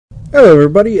Hello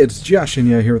everybody, it's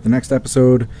JaShinYa here with the next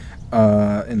episode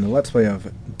in the Let's Play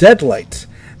of Deadlight,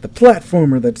 the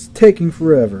platformer that's taking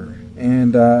forever.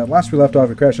 And last we left off,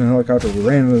 we crashed in a helicopter, we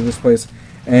ran into this place,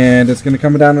 and it's going to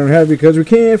come down on our head because we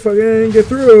can't fucking get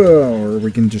through, or we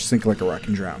can just sink like a rock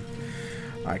and drown.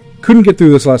 I couldn't get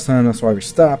through this last time, that's why we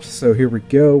stopped, so here we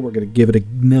go, we're going to give it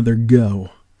another go.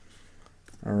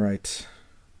 Alright.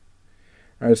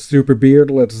 Alright, Super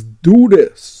Beard, let's do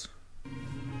this!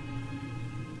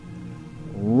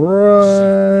 Run!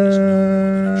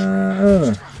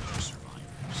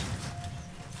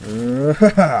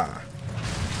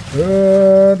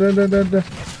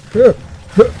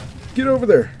 Get over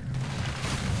there!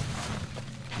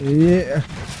 Yeah,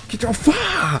 get off!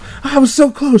 I was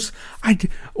so close.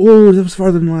 Oh, that was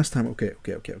farther than last time. Okay.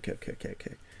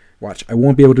 Watch, I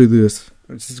won't be able to do this.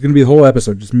 This is gonna be the whole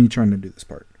episode, just me trying to do this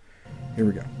part. Here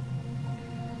we go.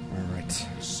 All right.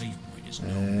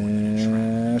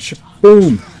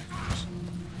 Boom!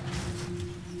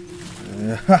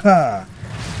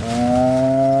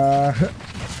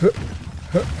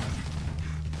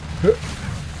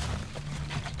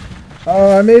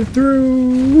 Oh, I made it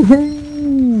through!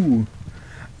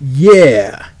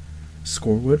 Yeah!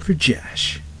 Score one for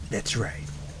Josh. That's right.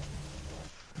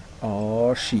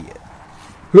 Oh, shit.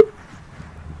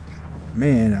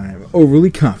 Man, I'm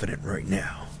overly confident right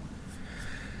now.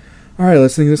 Alright,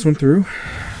 let's think this one through.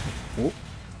 Oh,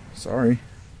 sorry.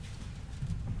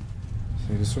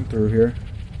 Think this one through here.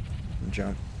 And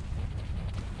jump.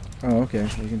 Oh, okay.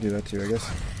 You can do that too, I guess.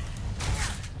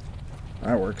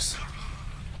 That works.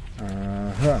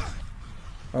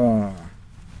 Oh.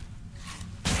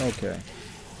 Okay.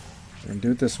 We're gonna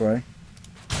do it this way.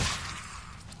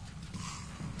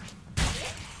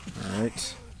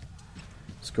 Alright.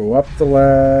 Let's go up the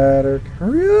ladder.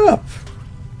 Hurry up!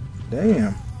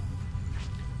 Damn.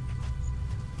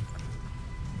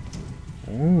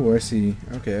 Oh, I see.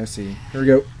 Okay, I see. Here we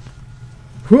go.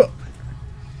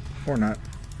 Or not.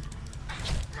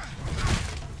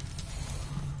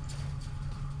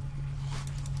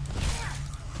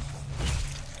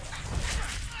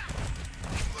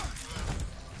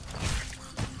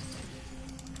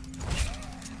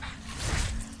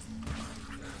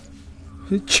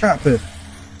 Chop it.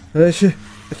 Oh,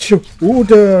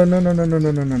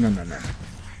 no.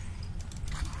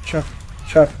 Chop.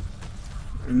 Chop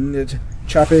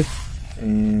it.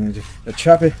 And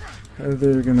chop it.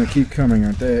 They're gonna keep coming,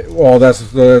 aren't they? Oh, that's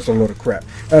a load of crap.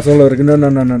 That's a load of no.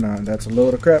 That's a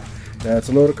load of crap. That's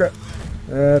a load of crap.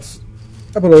 That's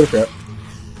up a load of crap.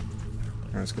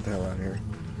 Alright, let's get the hell out of here.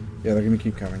 Yeah, they're gonna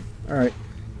keep coming. Alright.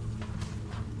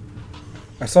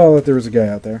 I saw that there was a guy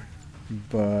out there,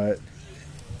 but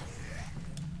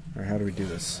alright, how do we do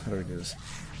this? Let's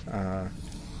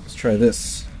try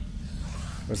this.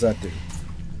 What does that do?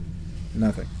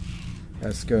 Nothing.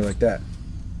 Let's go like that.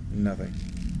 Nothing.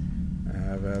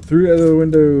 Through the other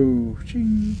window.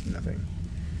 Ching. Nothing.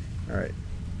 Alright.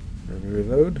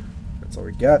 Reload. That's all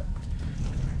we got.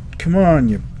 Come on,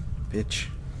 you bitch.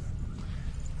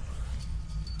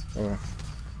 Oh,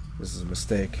 this is a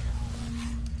mistake.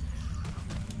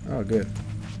 Oh, good.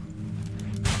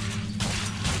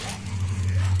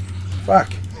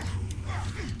 Fuck.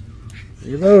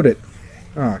 Reload it.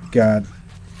 Oh, God.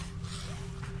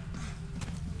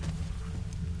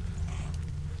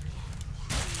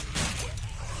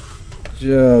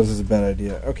 This is a bad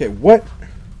idea. Okay, what?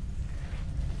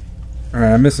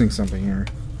 Alright, I'm missing something here.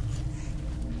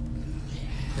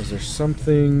 Is there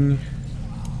something?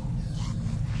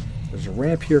 There's a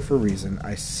ramp here for a reason.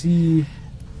 I see.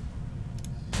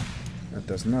 That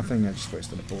does nothing. I just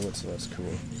wasted a bullet, so that's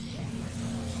cool.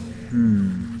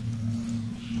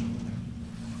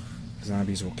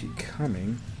 Zombies will keep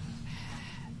coming.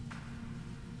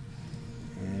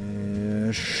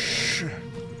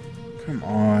 Come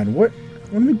on, what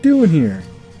am I doing here?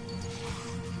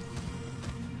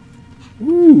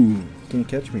 Ooh, can't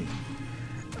catch me.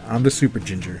 I'm the Super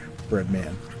Gingerbread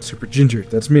Man. Super Ginger,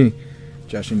 that's me.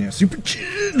 JaShinYa, Super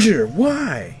Ginger.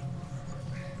 Why?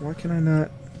 Why can I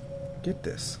not get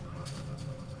this?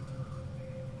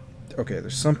 Okay,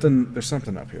 there's something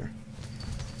up here.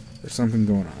 There's something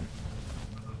going on.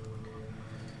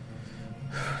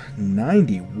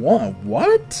 91.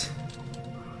 What?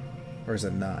 Or is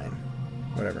it 9?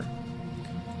 Whatever.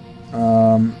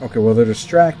 Okay, well, they're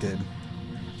distracted.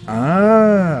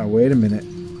 Ah, wait a minute.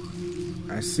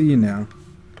 I see you now.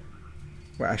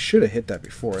 Well, I should have hit that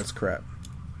before. That's crap.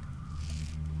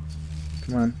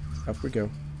 Come on. Up we go.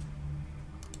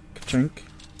 Ka-chink.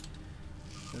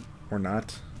 Or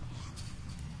not.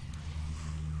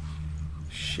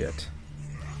 Shit.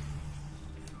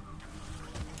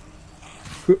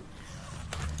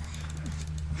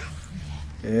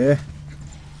 Eh.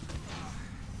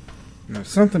 No,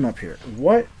 something up here.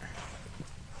 What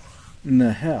in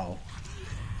the hell?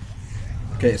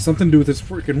 Okay, it's something to do with this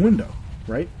freaking window,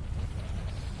 right?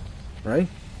 Right?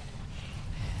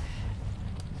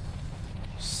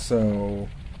 So...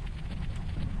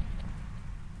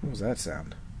 what was that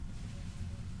sound?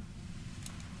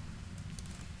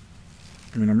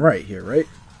 I mean, I'm right here, right?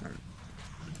 I'm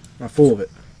not full of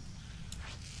it.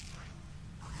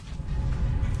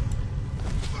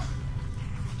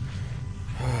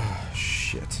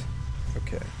 Shit.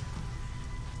 Okay.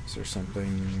 Is there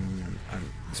something...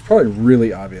 it's probably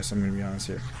really obvious, I'm going to be honest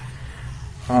here.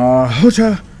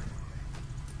 Hocha!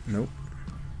 Nope.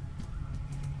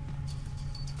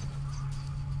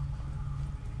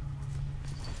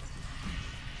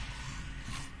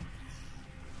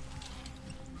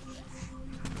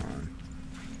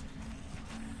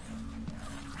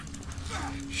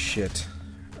 Shit.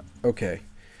 Okay.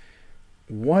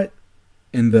 What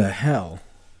in the hell?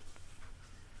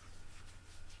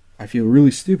 I feel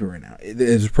really stupid right now.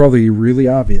 It's probably really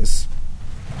obvious.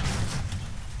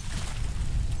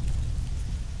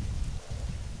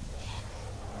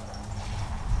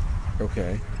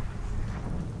 Okay.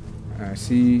 I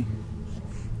see.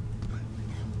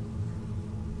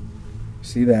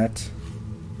 See that.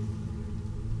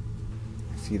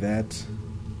 See that.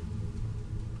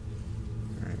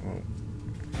 Alright, well.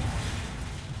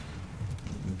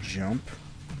 Jump.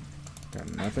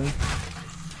 Got nothing.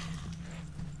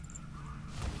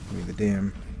 Give me the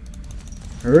damn.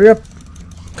 Hurry up!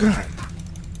 God.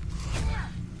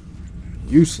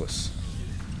 Useless.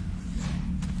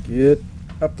 Get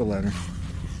up the ladder.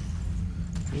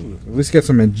 Ooh, at least get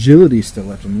some agility still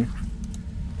left in you.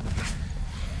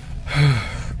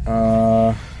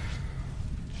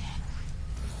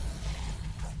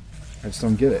 I just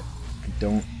don't get it. I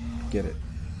don't get it.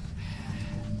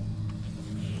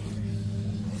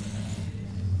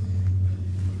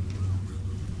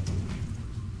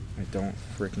 I don't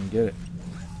freaking get it.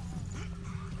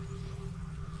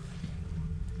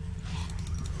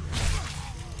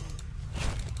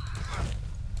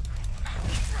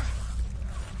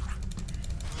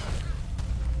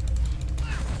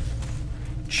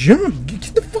 Jump! Get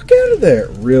the fuck out of there!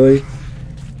 Really?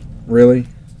 Really?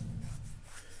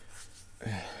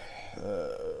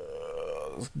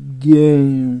 This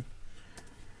game.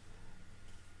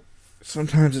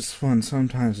 Sometimes it's fun,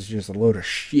 sometimes it's just a load of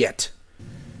shit.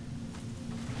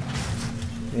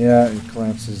 Yeah, it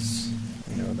collapses.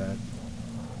 You know that.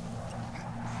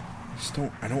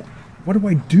 I don't. What do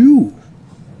I do?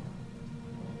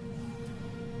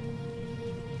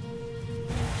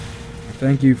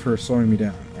 Thank you for slowing me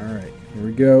down. Alright, here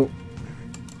we go.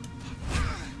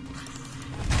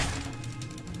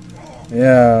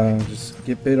 Yeah, just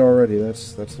get bit already.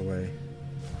 That's the way.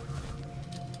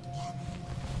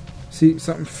 See,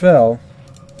 something fell.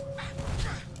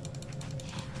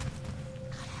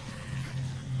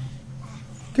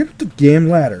 Get up the damn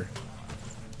ladder.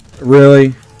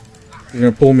 Really? You're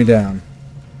gonna pull me down.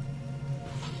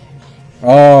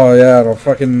 Oh, yeah, it'll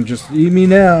fucking just eat me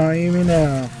now, eat me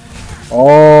now.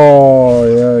 Oh,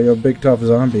 yeah, you're a big tough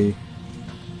zombie.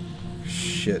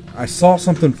 Shit. I saw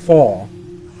something fall.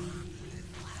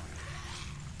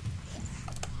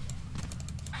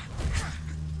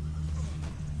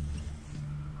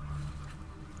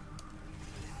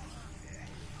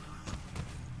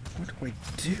 What do I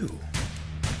do?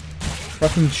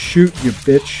 Fucking shoot, you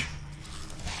bitch.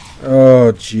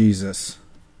 Oh, Jesus.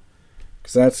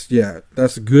 Because that's, yeah,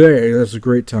 that's good. That's a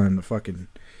great time to fucking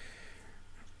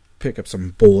pick up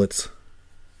some bullets.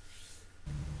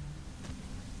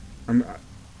 I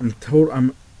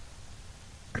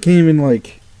can't even,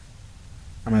 like,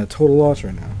 I'm at a total loss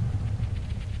right now.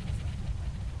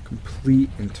 Complete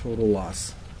and total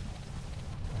loss.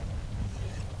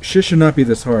 Shit should not be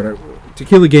this hard.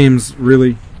 Tequila games,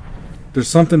 really, there's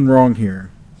something wrong here.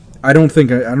 I don't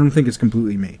think it's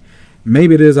completely me.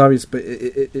 Maybe it is obvious, but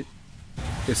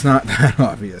it's not that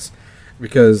obvious,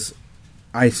 because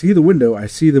I see the window. I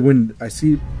see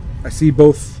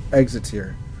both exits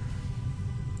here.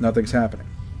 Nothing's happening.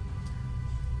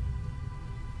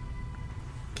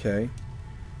 Okay.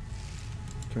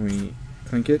 Can we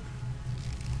clink it?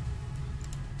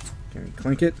 Can we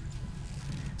clink it?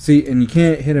 See, and you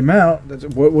can't hit him out. That's,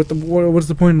 what's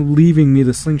the point of leaving me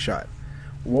the slingshot?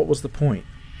 What was the point?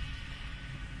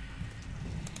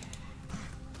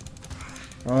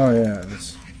 Oh yeah,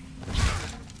 this.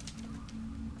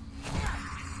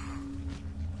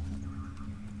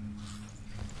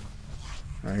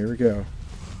 Alright, here we go.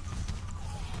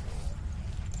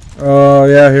 Oh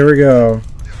yeah, here we go.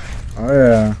 Oh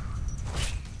yeah.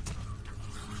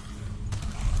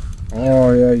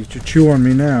 Oh, yeah, you should chew on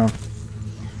me now.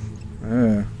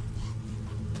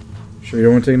 Sure you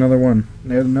don't want to take another one?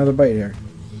 Another bite here.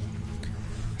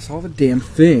 I saw the damn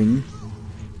thing.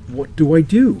 What do I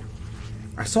do?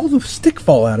 I saw the stick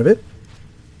fall out of it.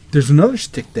 There's another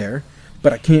stick there,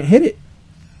 but I can't hit it.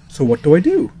 So what do I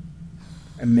do?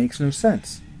 It makes no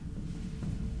sense.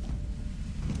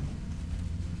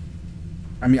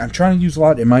 I mean, I'm trying to use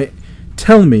logic.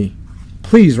 Tell me,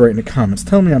 please write in the comments.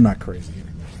 Tell me I'm not crazy.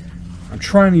 I'm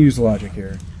trying to use logic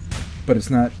here, but it's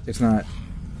not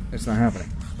happening.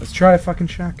 Let's try a fucking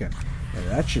shotgun. Yeah,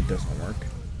 that shit doesn't work.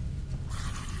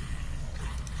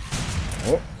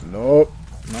 Oh, nope,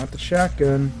 not the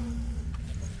shotgun.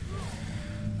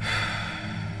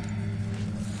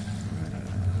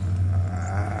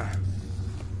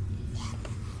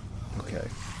 Okay.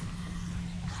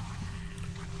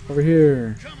 Over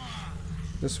here.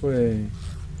 This way.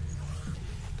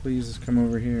 Please just come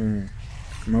over here.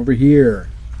 Come over here,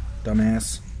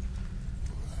 dumbass.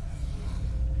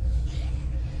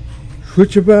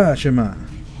 Huchabashima.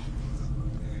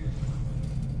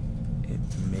 It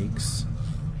makes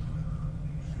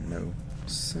no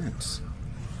sense.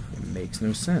 It makes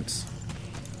no sense.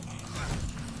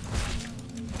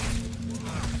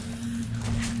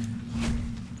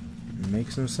 It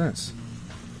makes no sense.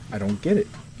 I don't get it.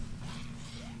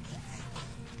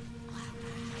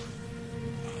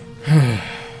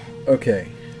 Okay.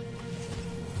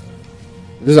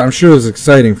 I'm sure this is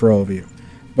exciting for all of you,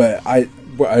 but I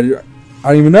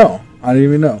don't even know. I don't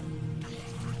even know.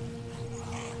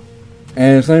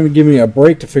 And it's not even giving me a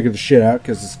break to figure the shit out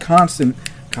because it's constant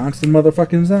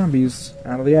motherfucking zombies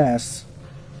out of the ass.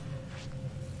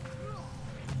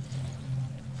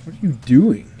 What are you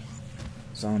doing,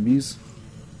 zombies?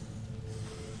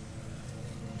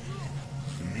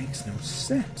 It makes no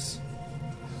sense.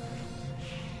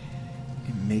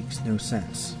 It makes no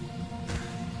sense.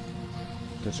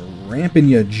 There's a ramp and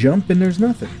you jump and there's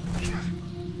nothing.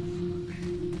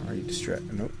 Are you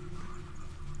distracted? Nope.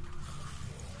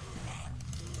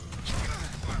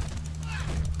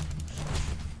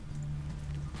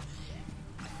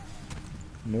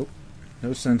 Nope.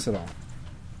 No sense at all.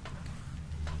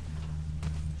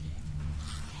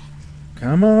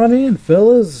 Come on in,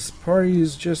 fellas. This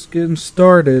party's just getting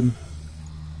started.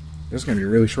 This is going to be a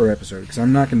really short episode because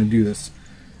I'm not going to do this.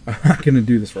 I'm not going to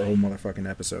do this for a whole motherfucking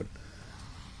episode.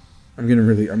 I'm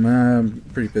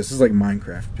pretty pissed. This is like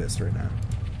Minecraft pissed right now.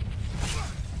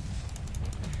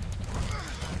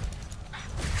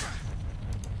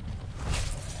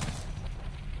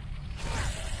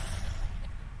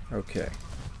 Okay.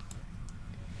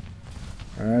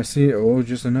 I see. Oh,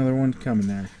 just another one coming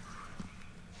there.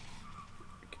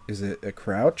 Is it a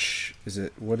crouch?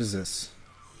 What is this?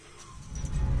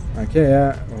 Okay,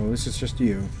 yeah. Oh, this is just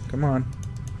you. Come on.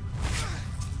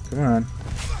 Come on.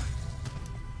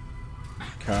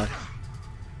 Cock.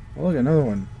 Oh, look, another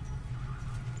one.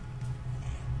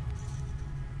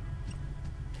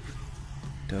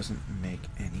 Doesn't make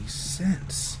any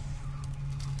sense.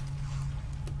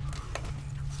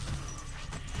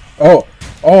 Oh,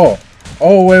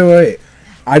 wait.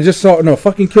 I just saw, no,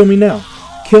 fucking kill me now.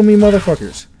 Kill me,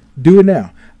 motherfuckers. Do it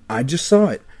now. I just saw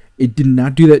it. It did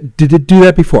not do that. Did it do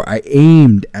that before? I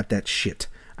aimed at that shit.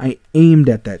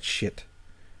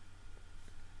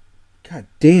 God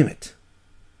damn it.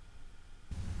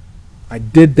 I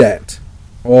did that.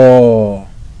 Oh.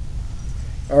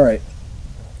 Alright.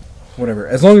 Whatever.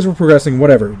 As long as we're progressing,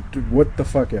 whatever. What the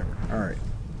fuck ever. Alright.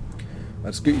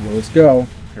 Let's go.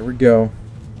 Here we go.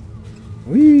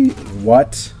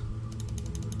 What?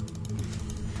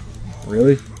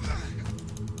 Really?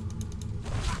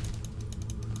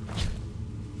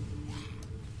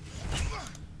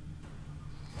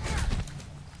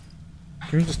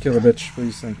 Can we just kill the bitch,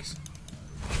 please? Thanks.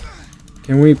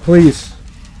 Can we, please?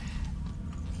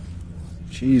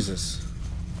 Jesus.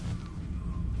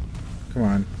 Come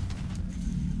on.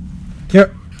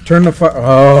 Can't turn the fire.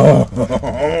 Oh.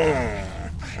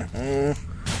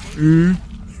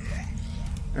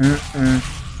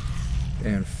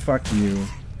 And fuck you.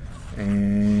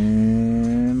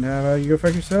 And how about you go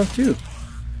fuck yourself too?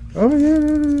 Oh yeah,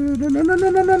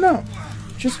 no.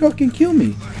 Just fucking kill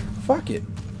me. Fuck it.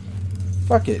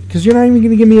 Because you're not even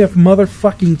gonna give me a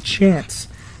motherfucking chance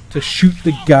to shoot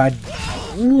the god.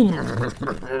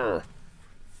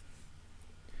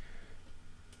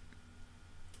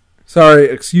 Sorry,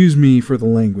 excuse me for the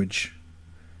language.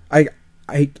 I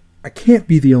can't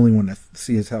be the only one that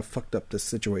sees how fucked up this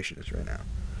situation is right now.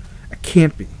 I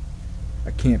can't be.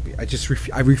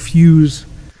 I refuse.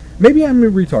 Maybe I'm a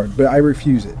retard, but I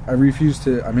refuse it.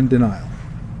 I'm in denial.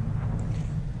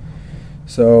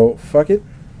 So, fuck it.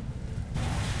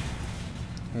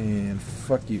 And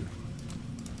fuck you.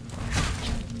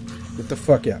 Get the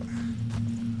fuck out.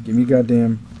 Give me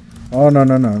goddamn... Oh, no,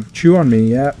 no, no. Chew on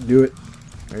me. Yeah, do it.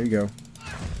 There you go.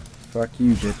 Fuck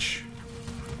you, bitch.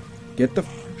 Get the...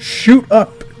 Shoot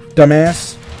up,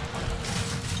 dumbass.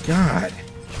 God.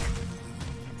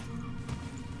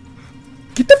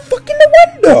 Get the fuck in the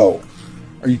window!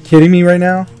 Are you kidding me right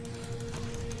now?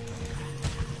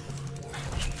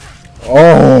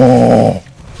 Oh!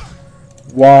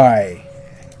 Why?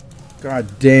 God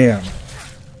damn.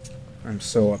 I'm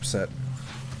so upset.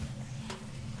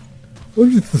 Well,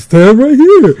 you just stand right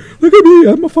here. Look at me.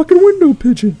 I'm a fucking window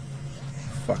pigeon.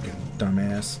 Fucking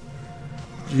dumbass.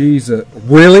 Jesus.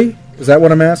 Really? Is that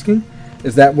what I'm asking?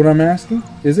 Is that what I'm asking?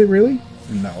 Is it really?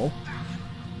 No.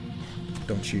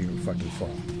 Don't you fucking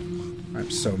fall. I'm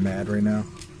so mad right now.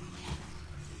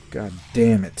 God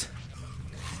damn it.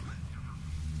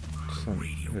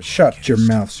 Shut your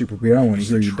mouth, Super Weird. I don't want to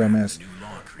hear you, dumbass.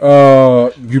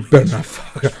 You better not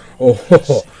fuck.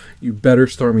 Oh, you better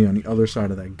start me on the other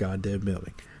side of that goddamn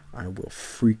building. I will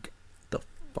freak the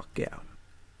fuck out.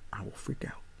 I will freak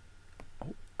out.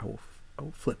 Oh, I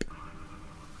will flip.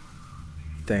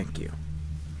 Thank you.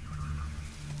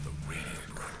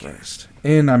 Christ.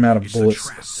 And I'm out of bullets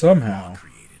somehow.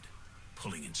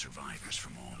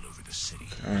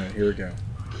 Alright, here we go.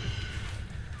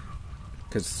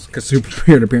 Because Super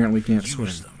Weird apparently can't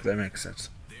swim. That makes sense.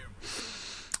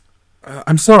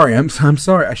 I'm sorry. I'm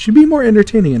sorry. I should be more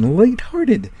entertaining and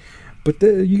lighthearted, but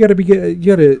you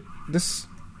gotta. This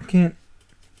I can't.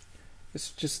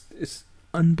 It's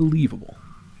unbelievable.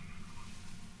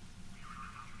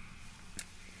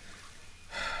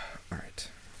 All right.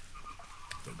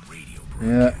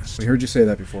 Yeah, we heard you say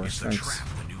that before. Thanks.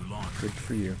 Good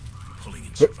for you.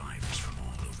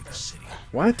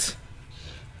 What?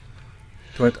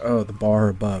 Oh, the bar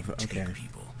above. Okay.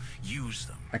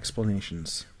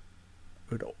 Explanations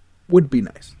would be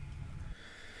nice.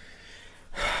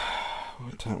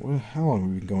 How long have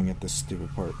we been going at this stupid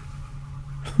part?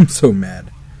 I'm so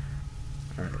mad.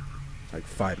 Alright. Like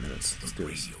 5 minutes. Let's do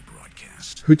this.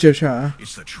 Hoocha-cha.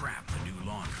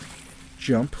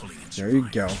 Jump. There you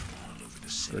go.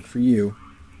 Good for you.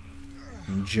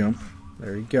 And jump.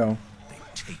 There you go.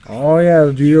 Oh yeah,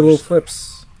 do your little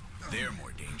flips. They're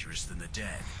more dangerous than the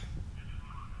dead.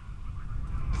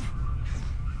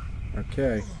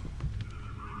 Okay.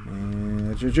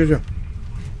 And jump.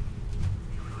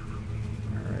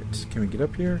 Alright, can we get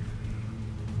up here?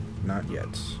 Not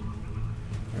yet.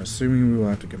 I'm assuming we will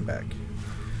have to come back.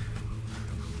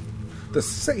 The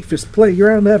safest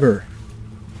playground ever!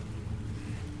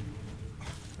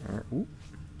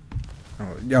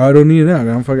 Oh, yeah, I don't need it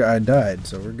now. I died,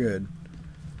 so we're good.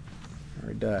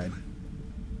 I died.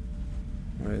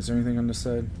 Wait, is there anything on this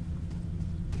side?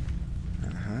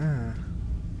 Aha.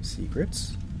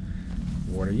 Secrets?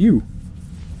 What are you?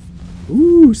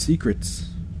 Ooh, secrets.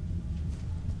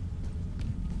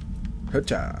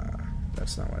 Hoocha.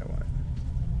 That's not what I wanted.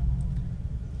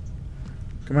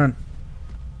 Come on.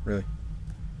 Really?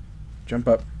 Jump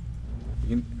up.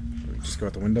 You can just go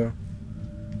out the window?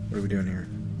 What are we doing here?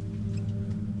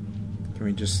 Can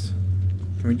we just...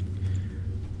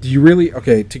 Do you really...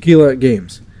 Okay, Tequila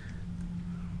Games.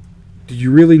 Do you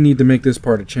really need to make this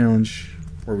part a challenge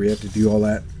where we have to do all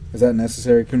that? Is that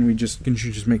necessary? Couldn't you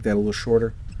just make that a little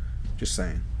shorter? Just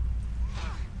saying.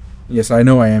 Yes, I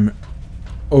know I am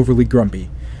overly grumpy,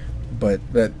 but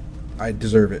that I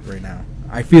deserve it right now.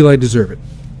 I feel I deserve it.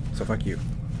 So fuck you.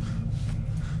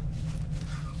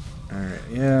 Alright,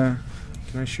 yeah.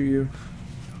 Can I shoot you?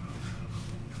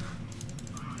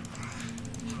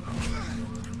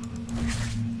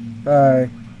 Bye.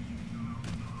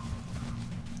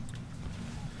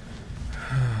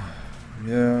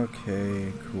 Yeah,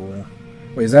 okay, cool.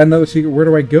 Wait, is that another secret? Where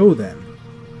do I go then?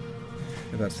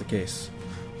 If that's the case.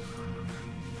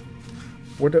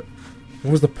 What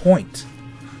was the point?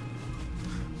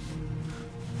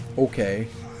 Okay.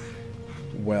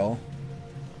 Well.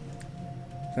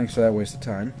 Thanks for that waste of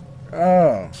time.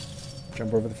 Oh.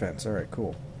 Jump over the fence. Alright,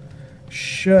 cool.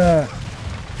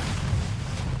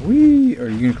 Wee! Are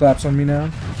you gonna collapse on me now?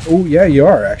 Oh, yeah, you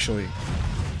are, actually.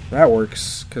 That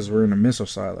works, because we're in a missile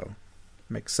silo.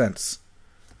 Makes sense.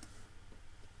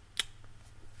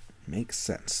 Makes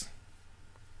sense.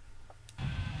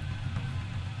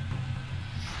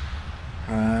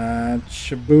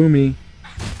 Chaboomy.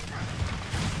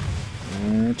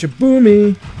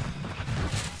 Chaboomy.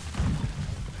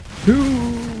 To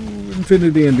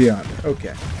infinity and beyond.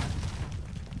 Okay.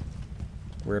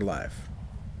 We're alive.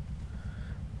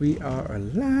 We are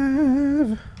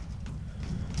alive.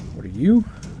 What are you?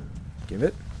 Give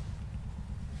it.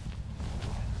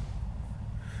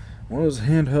 One of those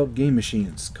handheld game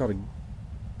machines called a...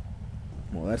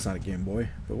 Well, that's not a Game Boy,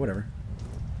 but whatever.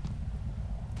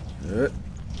 There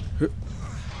you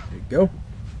go.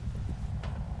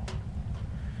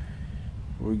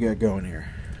 What we got going here?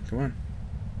 Come on.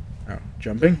 Oh,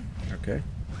 jumping? Okay.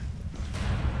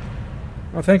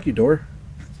 Oh, thank you, door.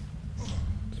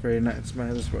 It's very nice.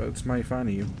 It's mighty fine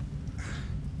of you.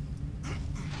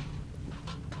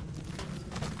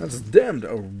 That's damned.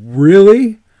 Oh,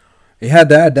 really? You had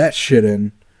to add that shit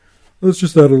in. Let's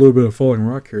just add a little bit of falling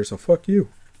rock here, so fuck you.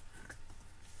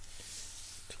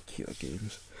 Tequila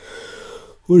games.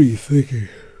 What are you thinking?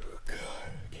 God,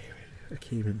 I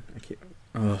can't even.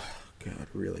 Oh, God,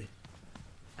 really.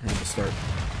 I have to start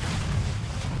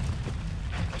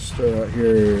out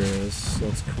here.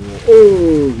 That's cool.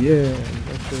 Oh, yeah.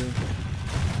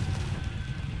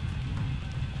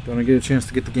 Don't I get a chance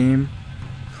to get the game?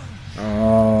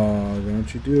 Oh,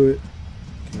 don't you do it.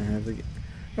 Can I have the game?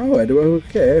 Oh, I do.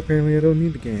 Okay, apparently I don't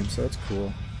need the game, so that's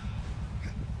cool.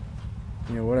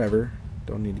 You know, whatever.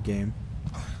 Don't need the game.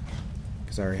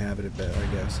 Because I already have it, I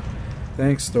guess.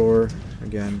 Thanks, store.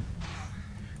 Again.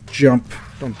 Jump.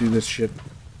 Don't do this shit.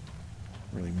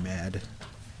 I'm really mad.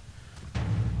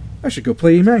 I should go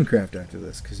play Minecraft after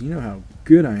this, because you know how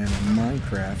good I am at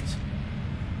Minecraft.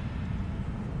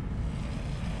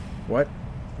 What?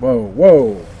 Whoa,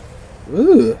 whoa.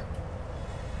 Ugh.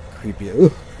 Creepy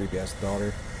ass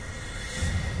daughter.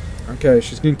 Okay,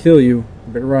 she's gonna kill you.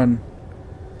 You better run.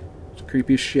 It's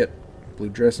creepy as shit. Blue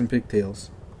dress and pigtails.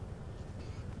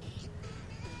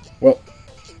 Well,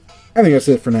 I think that's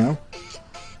it for now.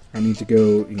 I need to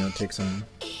go, take some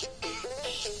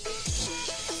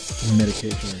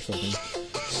medication or something.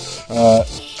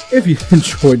 If you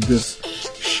enjoyed this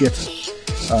shit,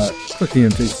 click the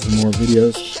annotation for some more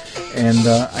videos, and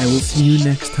I will see you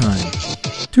next time.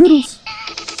 Toodles!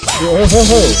 Oh, ho,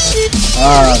 ho.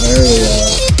 Ah, there we are.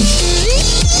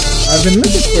 I've been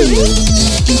looking for you.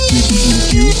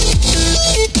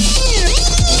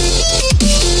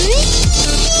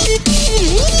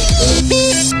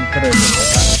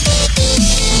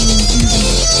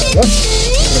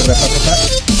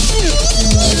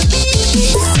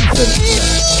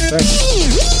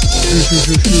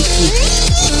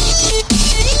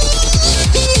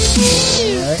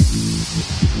 Alright.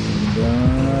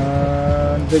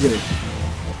 Diggity.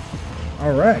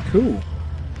 Alright, cool.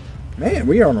 Man,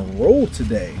 we are on a roll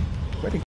today.